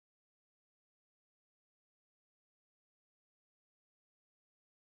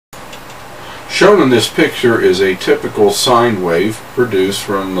Shown in this picture is a typical sine wave produced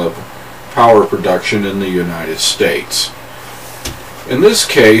from the power production in the United States. In this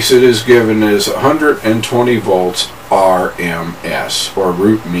case, it is given as 120 volts RMS, or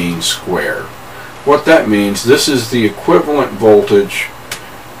root mean square. What that means, this is the equivalent voltage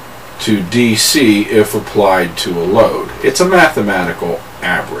to DC if applied to a load. It's a mathematical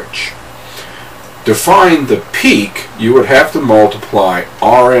average. To find the peak, you would have to multiply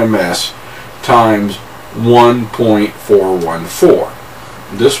RMS times 1.414.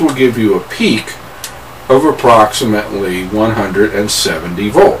 This will give you a peak of approximately 170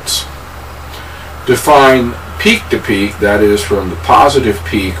 volts. To find peak to peak, that is from the positive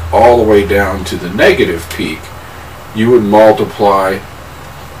peak all the way down to the negative peak, you would multiply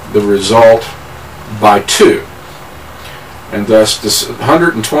the result by 2. And thus this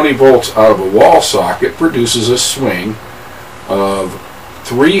 120 volts out of a wall socket produces a swing of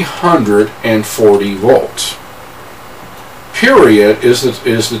 340 volts. Period is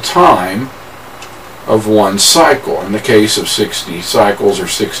the time of one cycle. In the case of 60 cycles or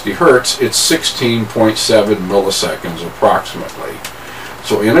 60 hertz, it's 16.7 milliseconds approximately.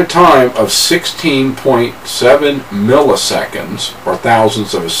 So in a time of 16.7 milliseconds, or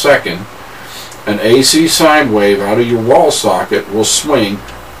thousandths of a second, an AC sine wave out of your wall socket will swing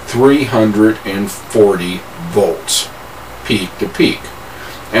 340 volts, peak to peak.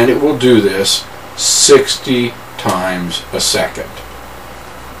 And it will do this 60 times a second.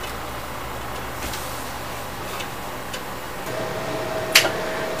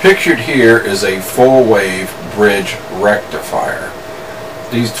 Pictured here is a full wave bridge rectifier.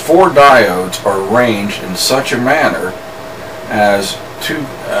 These 4 diodes are arranged in such a manner as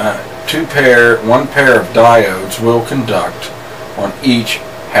one pair of diodes will conduct on each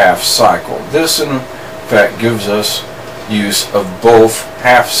half cycle. This in effect gives us use of both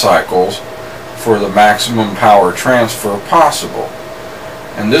half cycles for the maximum power transfer possible.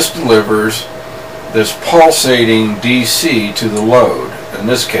 And this delivers this pulsating DC to the load, in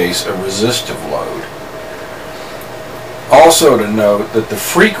this case a resistive load. Also to note that the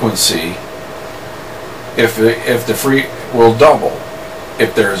frequency will double.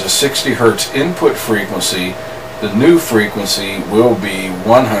 If there is a 60 hertz input frequency, the new frequency will be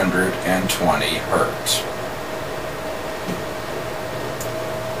 120 hertz.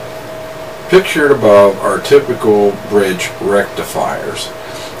 Pictured above are typical bridge rectifiers.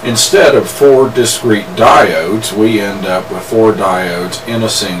 Instead of 4 discrete diodes, we end up with 4 diodes in a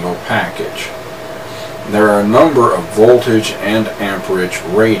single package. There are a number of voltage and amperage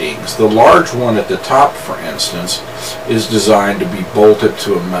ratings. The large one at the top, for instance, is designed to be bolted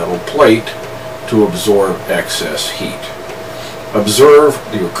to a metal plate to absorb excess heat. Observe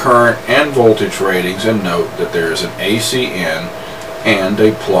the current and voltage ratings and note that there is an AC in and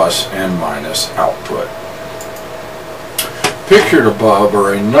a plus and minus output. Pictured above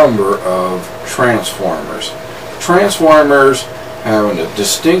are a number of transformers. Transformers have a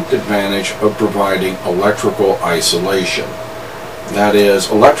distinct advantage of providing electrical isolation. That is,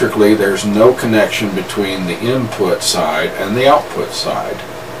 electrically there's no connection between the input side and the output side.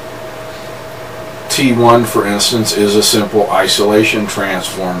 T1, for instance, is a simple isolation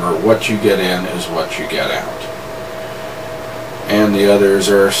transformer. What you get in is what you get out. And the others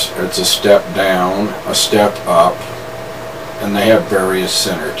are, it's a step down, a step up, and they have various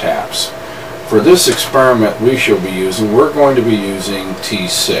center taps. For this experiment we're going to be using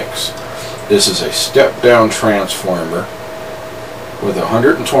T6. This is a step down transformer with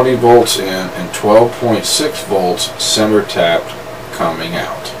 120 volts in and 12.6 volts center tapped coming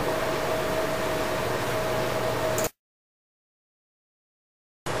out.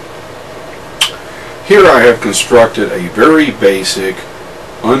 Here I have constructed a very basic,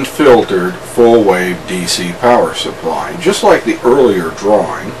 unfiltered, full-wave DC power supply. Just like the earlier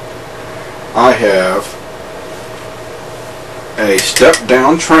drawing, I have a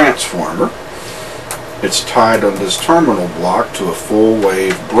step-down transformer. It's tied on this terminal block to a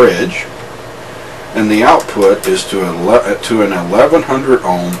full-wave bridge, and the output is to an 1100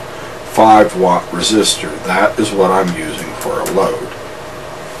 ohm 5-watt resistor. That is what I'm using for a load.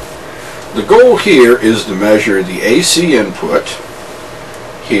 The goal here is to measure the AC input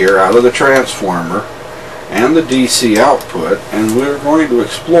here out of the transformer and the DC output, and we're going to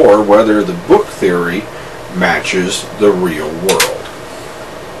explore whether the book theory matches the real world.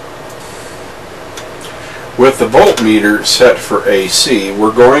 With the voltmeter set for AC,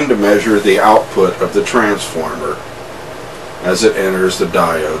 we're going to measure the output of the transformer as it enters the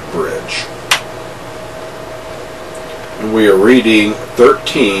diode bridge. And we are reading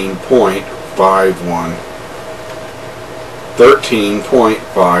 13.5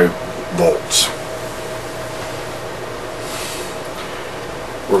 volts.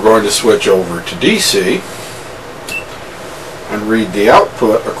 We're going to switch over to DC and read the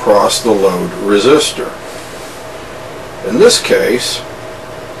output across the load resistor. In this case,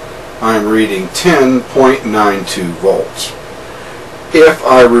 I am reading 10.92 volts. If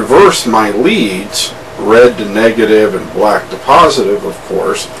I reverse my leads, red to negative and black to positive, of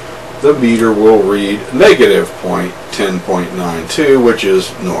course, the meter will read negative 10.92, which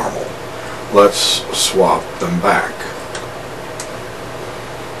is normal. Let's swap them back.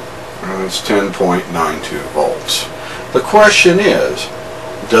 And it's 10.92 volts. The question is,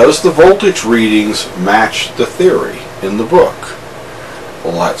 does the voltage readings match the theory in the book?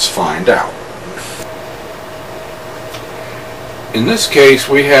 Well, let's find out. In this case,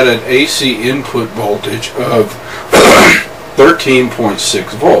 we had an AC input voltage of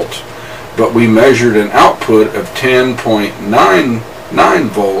 13.6 volts, but we measured an output of 10.99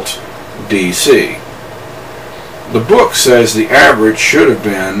 volts DC. The book says the average should have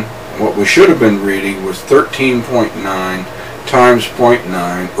been, what we should have been reading was 13.9 times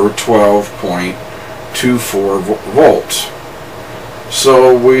 0.9, or 12.24 volts.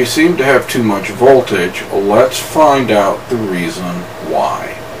 So we seem to have too much voltage. Let's find out the reason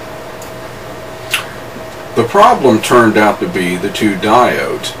why. The problem turned out to be the two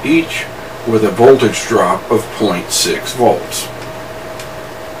diodes, each with a voltage drop of 0.6 volts.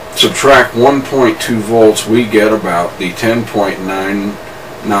 Subtract 1.2 volts, we get about the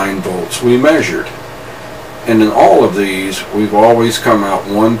 10.99 volts we measured. And in all of these, we've always come out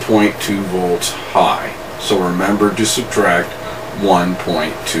 1.2 volts high. So remember to subtract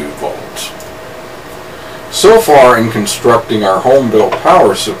 1.2 volts. So far in constructing our home-built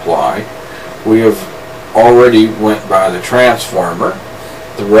power supply, we have already went by the transformer,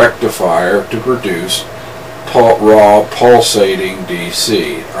 the rectifier to produce raw pulsating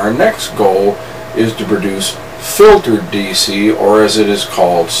DC. Our next goal is to produce filtered DC, or as it is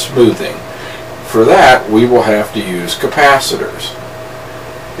called, smoothing. For that, we will have to use capacitors.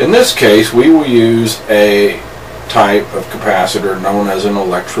 In this case, we will use a type of capacitor known as an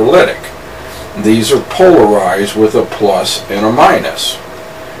electrolytic. These are polarized with a plus and a minus.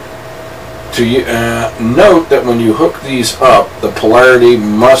 To note that when you hook these up, the polarity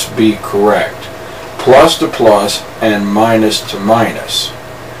must be correct. Plus to plus and minus to minus.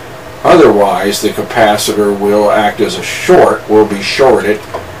 Otherwise, the capacitor will act as a short, will be shorted,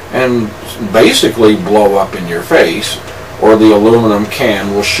 and basically blow up in your face, or the aluminum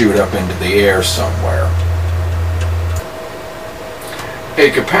can will shoot up into the air somewhere. A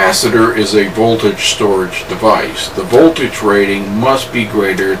capacitor is a voltage storage device. The voltage rating must be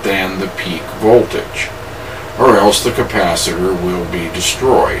greater than the peak voltage, or else the capacitor will be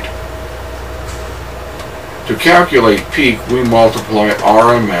destroyed. To calculate peak, we multiply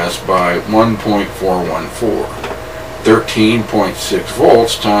RMS by 1.414. 13.6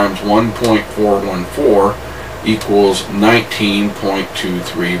 volts times 1.414 equals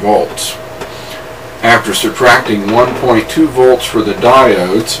 19.23 volts. After subtracting 1.2 volts for the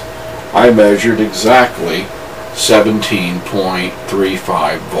diodes, I measured exactly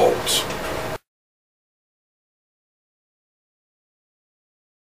 17.35 volts.